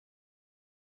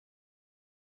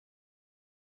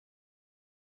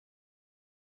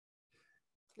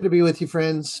Good to be with you,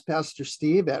 friends. Pastor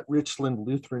Steve at Richland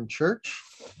Lutheran Church.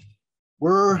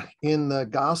 We're in the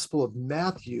Gospel of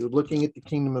Matthew, looking at the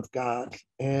kingdom of God.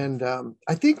 And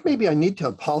I think maybe I need to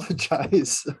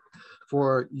apologize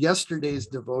for yesterday's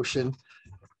devotion.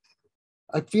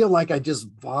 I feel like I just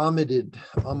vomited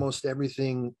almost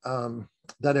everything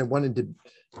that I wanted to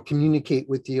communicate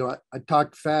with you. I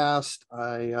talked fast.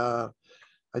 I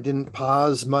didn't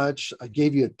pause much. I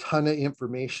gave you a ton of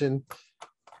information.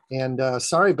 And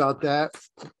sorry about that.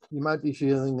 You might be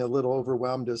feeling a little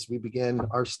overwhelmed as we begin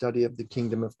our study of the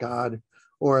kingdom of God,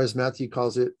 or as Matthew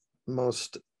calls it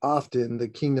most often, the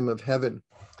kingdom of heaven.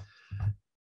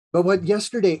 But what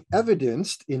yesterday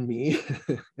evidenced in me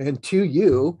and to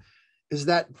you is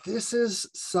that this is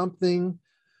something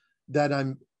that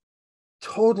I'm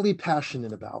totally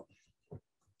passionate about.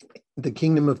 The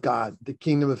kingdom of God, the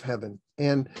kingdom of heaven.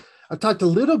 And I've talked a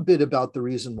little bit about the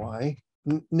reason why,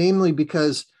 namely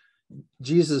because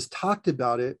Jesus talked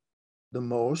about it the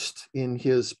most in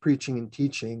his preaching and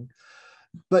teaching,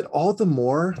 but all the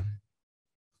more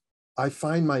I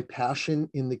find my passion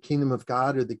in the kingdom of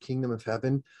God or the kingdom of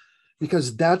heaven,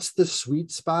 because that's the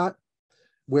sweet spot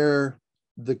where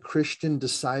the Christian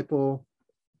disciple,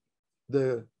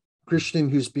 the Christian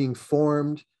who's being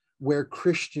formed, where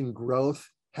Christian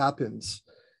growth happens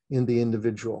in the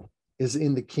individual, is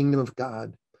in the kingdom of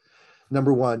God.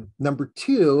 Number one. Number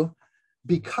two,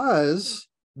 because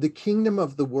the kingdom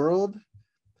of the world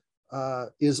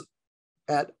is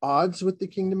at odds with the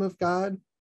kingdom of God,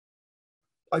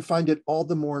 I find it all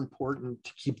the more important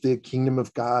to keep the kingdom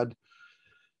of God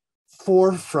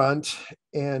forefront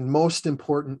and most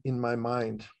important in my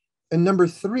mind. And number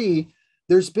three,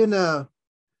 there's been an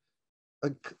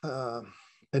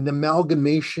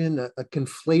amalgamation, a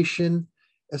conflation,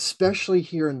 especially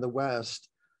here in the West,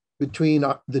 between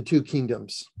the two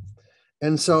kingdoms.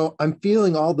 And so I'm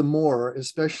feeling all the more,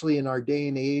 especially in our day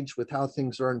and age with how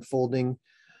things are unfolding,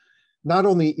 not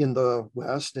only in the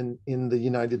West and in the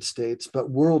United States,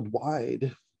 but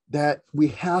worldwide, that we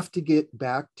have to get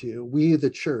back to, we,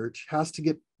 the church, has to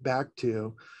get back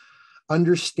to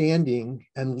understanding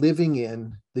and living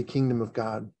in the kingdom of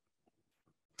God.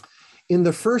 In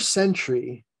the first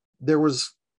century, there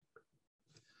was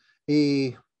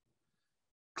a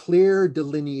clear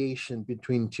delineation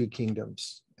between two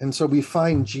kingdoms. And so we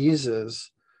find Jesus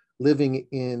living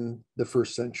in the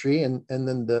first century and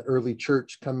then the early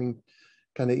church coming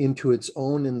kind of into its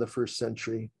own in the first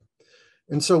century.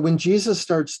 And so when Jesus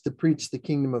starts to preach the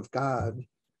kingdom of God,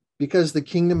 because the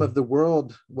kingdom of the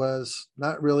world was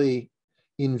not really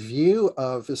in view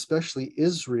of, especially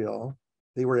Israel,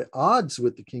 they were at odds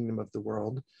with the kingdom of the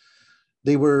world.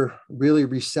 They were really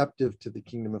receptive to the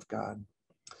kingdom of God.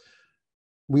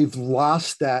 We've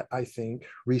lost that, I think,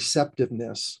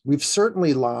 receptiveness. We've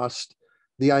certainly lost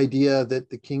the idea that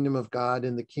the kingdom of God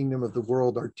and the kingdom of the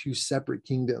world are two separate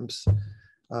kingdoms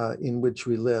in which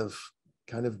we live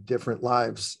kind of different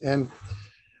lives. And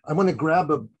I want to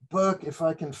grab a book, if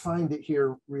I can find it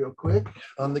here real quick,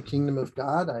 on the kingdom of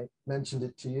God. I mentioned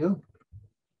it to you,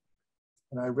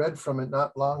 and I read from it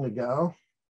not long ago.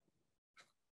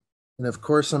 And of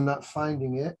course, I'm not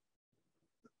finding it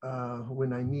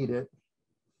when I need it.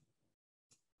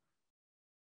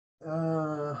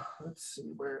 Let's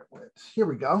see where it went. Here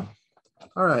we go.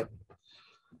 All right.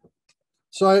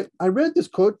 So I read this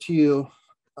quote to you,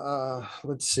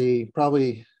 let's see,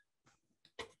 probably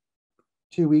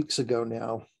 2 weeks ago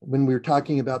now, when we were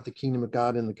talking about the kingdom of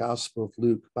God in the Gospel of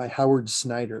Luke by Howard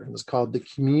Snyder. It was called The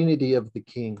Community of the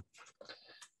King.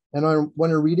 And I want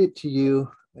to read it to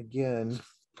you again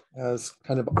as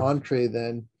kind of entree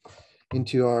then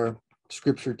into our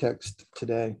scripture text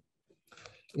today.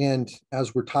 And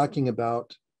as we're talking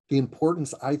about the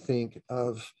importance, I think,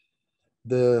 of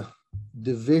the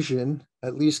division,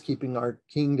 at least keeping our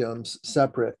kingdoms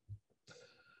separate.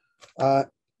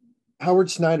 Howard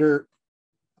Snyder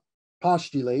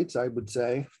postulates, I would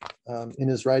say, in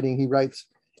his writing, he writes,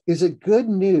 "Is it good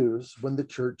news when the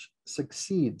church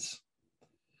succeeds?"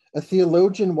 A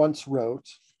theologian once wrote,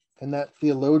 and that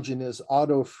theologian is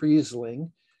Otto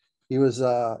Friesling. He was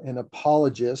an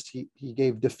apologist. He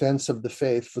gave defense of the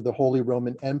faith for the Holy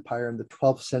Roman Empire in the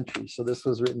 12th century. So this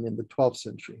was written in the 12th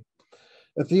century.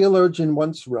 A theologian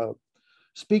once wrote,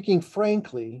 "Speaking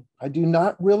frankly, I do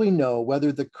not really know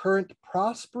whether the current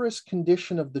prosperous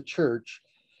condition of the church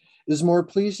is more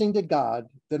pleasing to God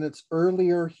than its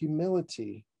earlier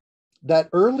humility. That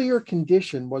earlier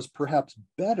condition was perhaps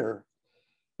better,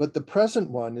 but the present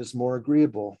one is more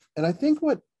agreeable." And I think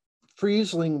what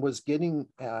Friesling was getting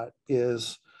at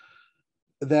is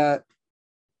that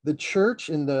the church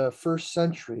in the first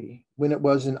century, when it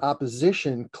was in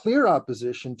opposition, clear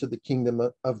opposition to the kingdom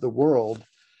of the world,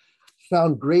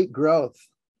 found great growth,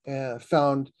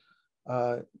 found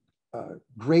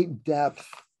great depth.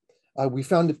 We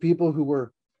found the people who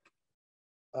were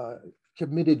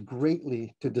committed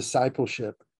greatly to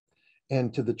discipleship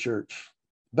and to the church.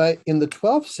 But in the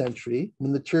 12th century,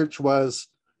 when the church was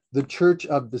the church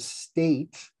of the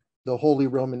state, the Holy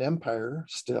Roman Empire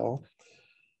still,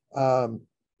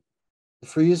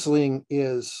 Friesling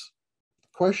is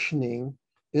questioning,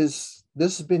 is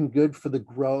this been good for the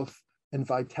growth and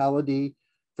vitality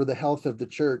for the health of the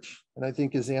church? And I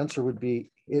think his answer would be,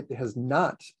 it has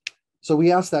not. So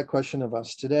we ask that question of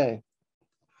us today.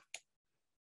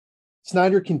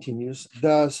 Snyder continues,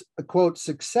 the, quote,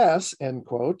 success, end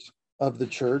quote, of the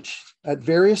church at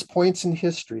various points in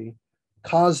history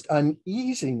caused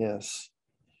uneasiness,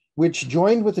 which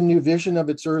joined with a new vision of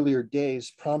its earlier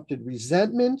days, prompted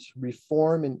resentment,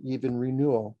 reform, and even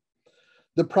renewal.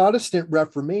 The Protestant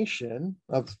Reformation,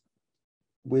 of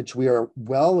which we are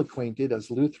well acquainted as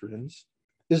Lutherans,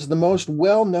 is the most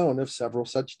well-known of several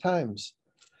such times.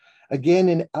 Again,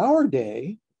 in our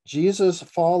day, Jesus'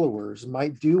 followers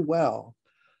might do well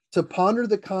to ponder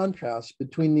the contrast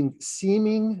between the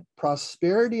seeming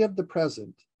prosperity of the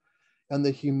present and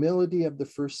the humility of the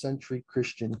first century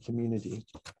Christian community.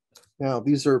 Now,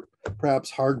 these are perhaps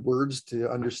hard words to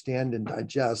understand and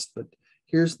digest, but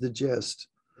here's the gist.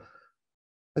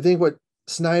 I think what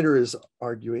Snyder is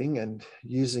arguing and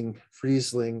using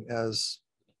Friesling as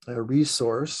a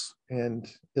resource and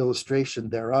illustration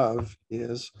thereof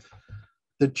is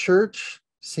the church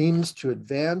seems to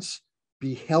advance,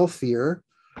 be healthier,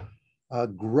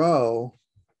 grow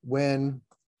when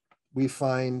we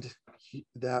find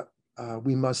that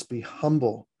we must be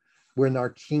humble, when our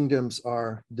kingdoms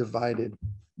are divided,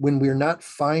 when we're not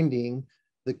finding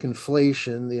the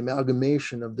conflation, the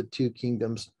amalgamation of the two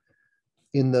kingdoms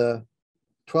in the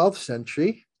 12th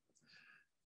century,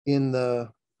 in the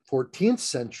 14th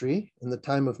century, in the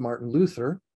time of Martin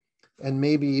Luther, and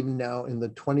maybe even now in the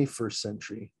 21st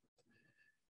century.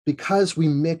 Because we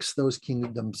mix those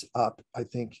kingdoms up, I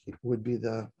think it would be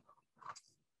the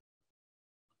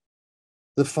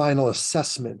final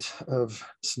assessment of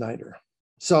Snyder.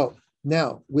 So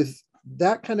now, with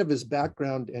that kind of his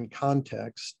background and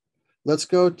context, let's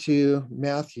go to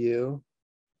Matthew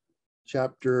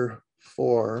chapter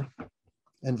 4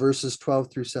 and verses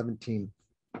 12 through 17.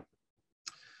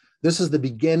 This is the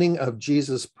beginning of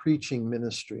Jesus' preaching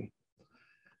ministry.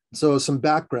 So some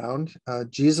background,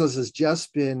 Jesus has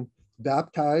just been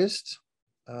baptized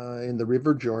in the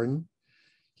River Jordan.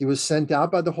 He was sent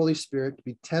out by the Holy Spirit to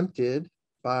be tempted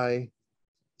by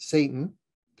Satan,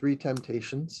 3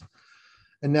 temptations.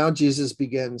 And now Jesus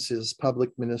begins his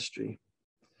public ministry.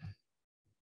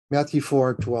 Matthew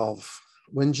 4:12.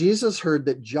 When Jesus heard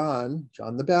that John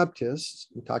the Baptist,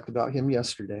 we talked about him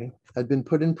yesterday, had been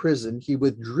put in prison, he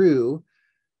withdrew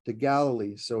to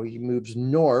Galilee. So he moves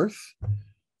north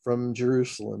from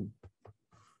Jerusalem.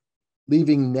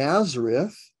 Leaving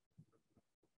Nazareth,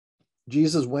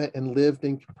 Jesus went and lived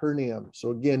in Capernaum.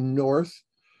 So again, north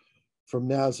from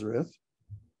Nazareth,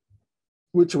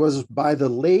 which was by the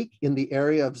lake in the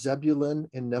area of Zebulun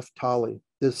and Naphtali.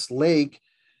 This lake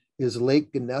is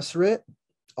Lake Gennesaret,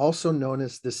 also known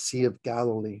as the Sea of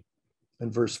Galilee.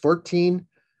 And verse 14,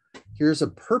 here's a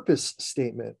purpose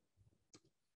statement.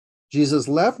 Jesus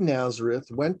left Nazareth,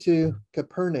 went to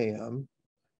Capernaum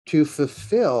to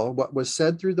fulfill what was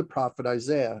said through the prophet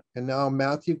Isaiah. And now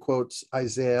Matthew quotes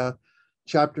Isaiah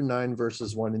chapter 9,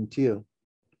 verses 1 and 2.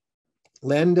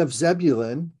 Land of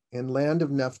Zebulun and land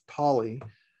of Naphtali,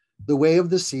 the way of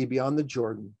the sea beyond the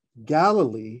Jordan,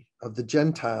 Galilee of the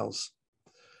Gentiles.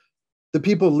 The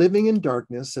people living in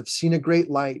darkness have seen a great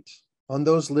light. On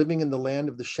those living in the land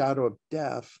of the shadow of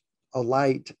death, a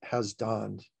light has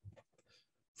dawned.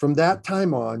 From that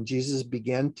time on, Jesus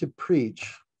began to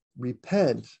preach,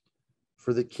 repent,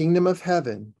 for the kingdom of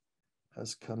heaven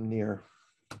has come near.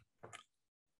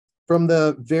 From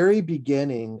the very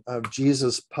beginning of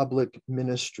Jesus' public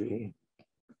ministry,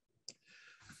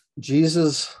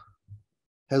 Jesus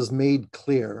has made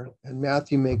clear, and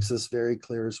Matthew makes this very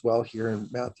clear as well here in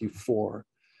Matthew 4,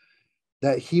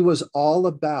 that he was all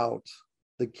about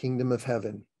the kingdom of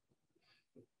heaven.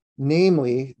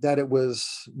 Namely, that it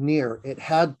was near. It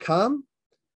had come,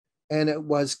 and it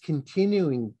was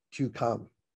continuing to come.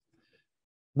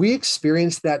 We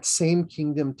experience that same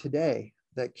kingdom today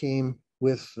that came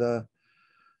with the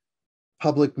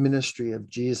public ministry of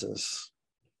Jesus.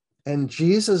 And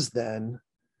Jesus then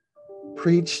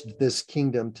preached this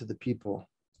kingdom to the people.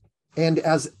 And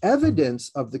as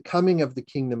evidence of the coming of the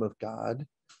kingdom of God,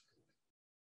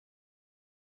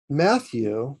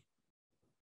 Matthew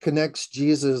connects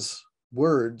Jesus'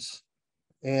 words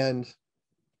and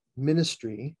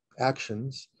ministry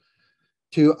actions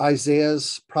to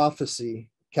Isaiah's prophecy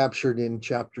captured in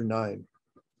chapter 9.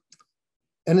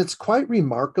 And it's quite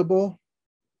remarkable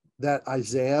that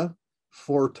Isaiah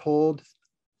foretold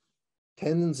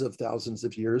tens of thousands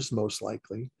of years, most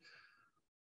likely,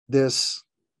 this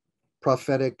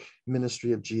prophetic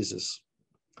ministry of Jesus.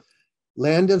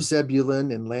 Land of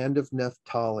Zebulun and land of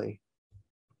Naphtali,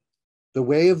 the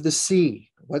way of the sea.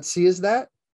 What sea is that?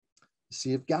 The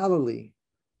Sea of Galilee,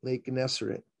 Lake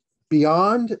Gennesaret,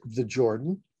 beyond the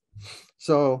Jordan.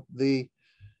 So the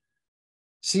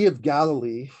Sea of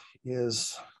Galilee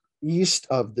is east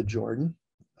of the Jordan.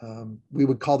 We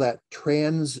would call that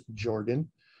Transjordan,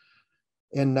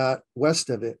 and not west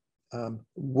of it.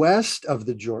 West of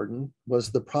the Jordan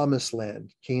was the promised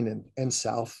land, Canaan, and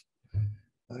south.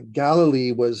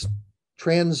 Galilee was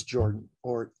Transjordan,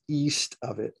 or east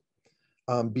of it.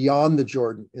 Beyond the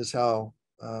Jordan is how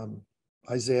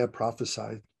Isaiah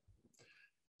prophesied.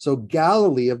 So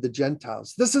Galilee of the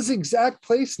Gentiles. This is the exact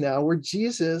place now where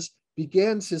Jesus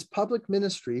begins his public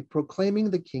ministry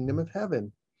proclaiming the kingdom of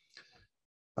heaven.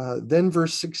 Then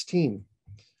verse 16,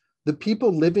 the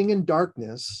people living in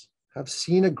darkness have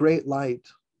seen a great light.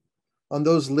 On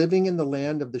those living in the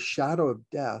land of the shadow of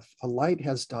death, a light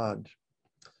has dawned.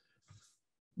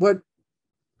 What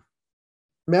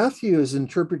Matthew is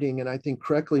interpreting, and I think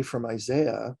correctly from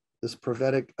Isaiah, this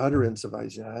prophetic utterance of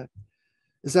Isaiah,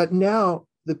 is that now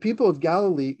the people of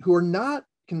Galilee who are not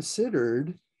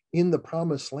considered in the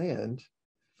promised land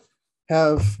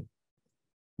have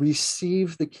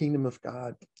received the kingdom of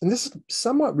God. And this is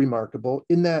somewhat remarkable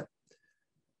in that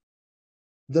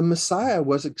the Messiah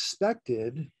was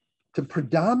expected to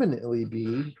predominantly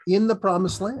be in the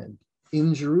promised land,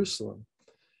 in Jerusalem.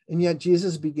 And yet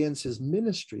Jesus begins his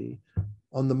ministry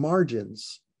on the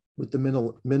margins with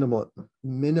the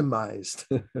minimized.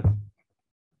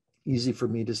 Easy for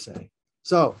me to say.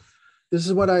 So this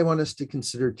is what I want us to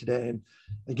consider today. And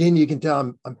again, you can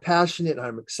tell I'm passionate.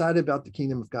 I'm excited about the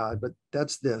kingdom of God, but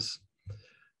that's this.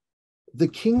 The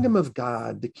kingdom of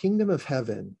God, the kingdom of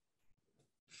heaven,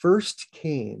 first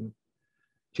came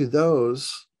to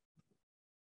those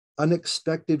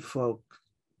unexpected folk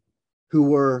who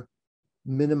were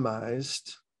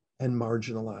minimized and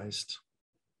marginalized.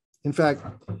 In fact,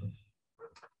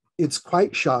 it's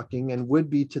quite shocking and would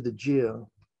be to the Jew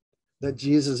that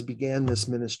Jesus began this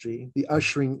ministry, the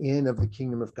ushering in of the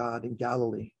kingdom of God in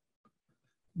Galilee.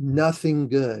 Nothing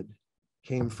good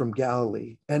came from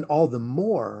Galilee, and all the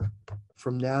more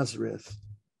from Nazareth.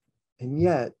 And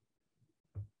yet,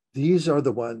 these are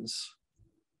the ones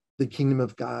the kingdom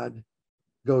of God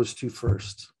goes to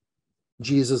first.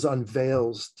 Jesus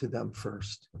unveils to them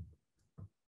first.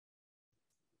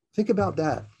 Think about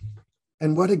that.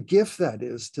 And what a gift that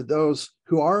is to those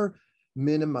who are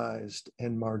minimized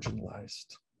and marginalized.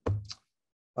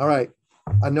 All right.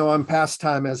 I know I'm past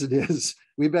time as it is.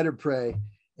 We better pray.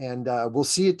 And we'll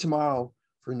see you tomorrow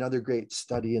for another great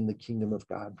study in the kingdom of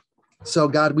God. So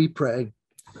God, we pray.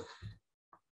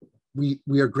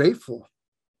 We are grateful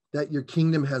that your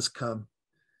kingdom has come,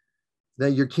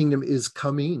 that your kingdom is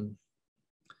coming,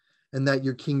 and that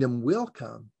your kingdom will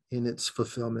come in its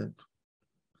fulfillment.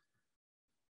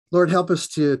 Lord, help us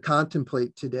to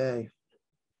contemplate today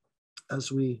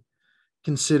as we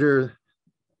consider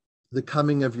the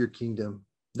coming of your kingdom,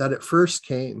 that it first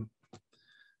came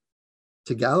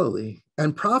to Galilee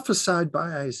and prophesied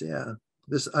by Isaiah,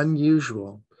 this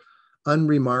unusual,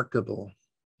 unremarkable,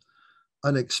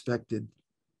 unexpected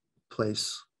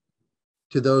place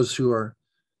to those who are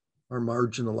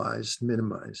marginalized,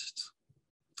 minimized.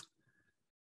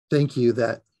 Thank you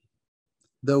that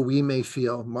though we may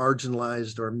feel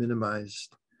marginalized or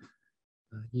minimized,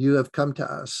 you have come to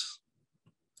us.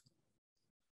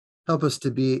 Help us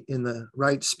to be in the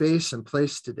right space and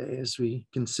place today as we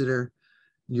consider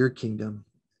your kingdom.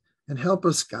 And help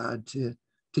us, God, to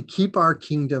keep our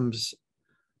kingdoms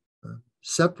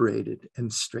separated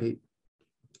and straight.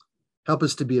 Help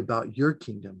us to be about your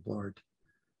kingdom, Lord,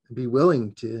 and be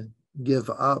willing to give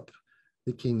up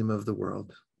the kingdom of the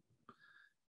world.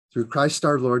 Through Christ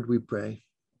our Lord, we pray.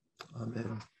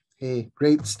 Amen. Hey,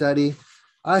 great study.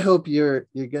 I hope you're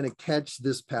going to catch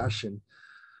this passion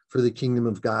for the kingdom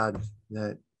of God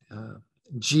that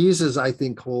Jesus, I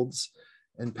think, holds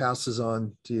and passes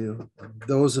on to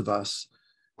those of us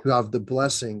who have the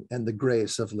blessing and the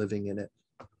grace of living in it.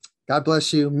 God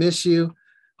bless you. Miss you.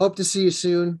 Hope to see you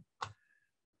soon.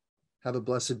 Have a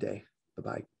blessed day.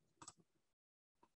 Bye-bye.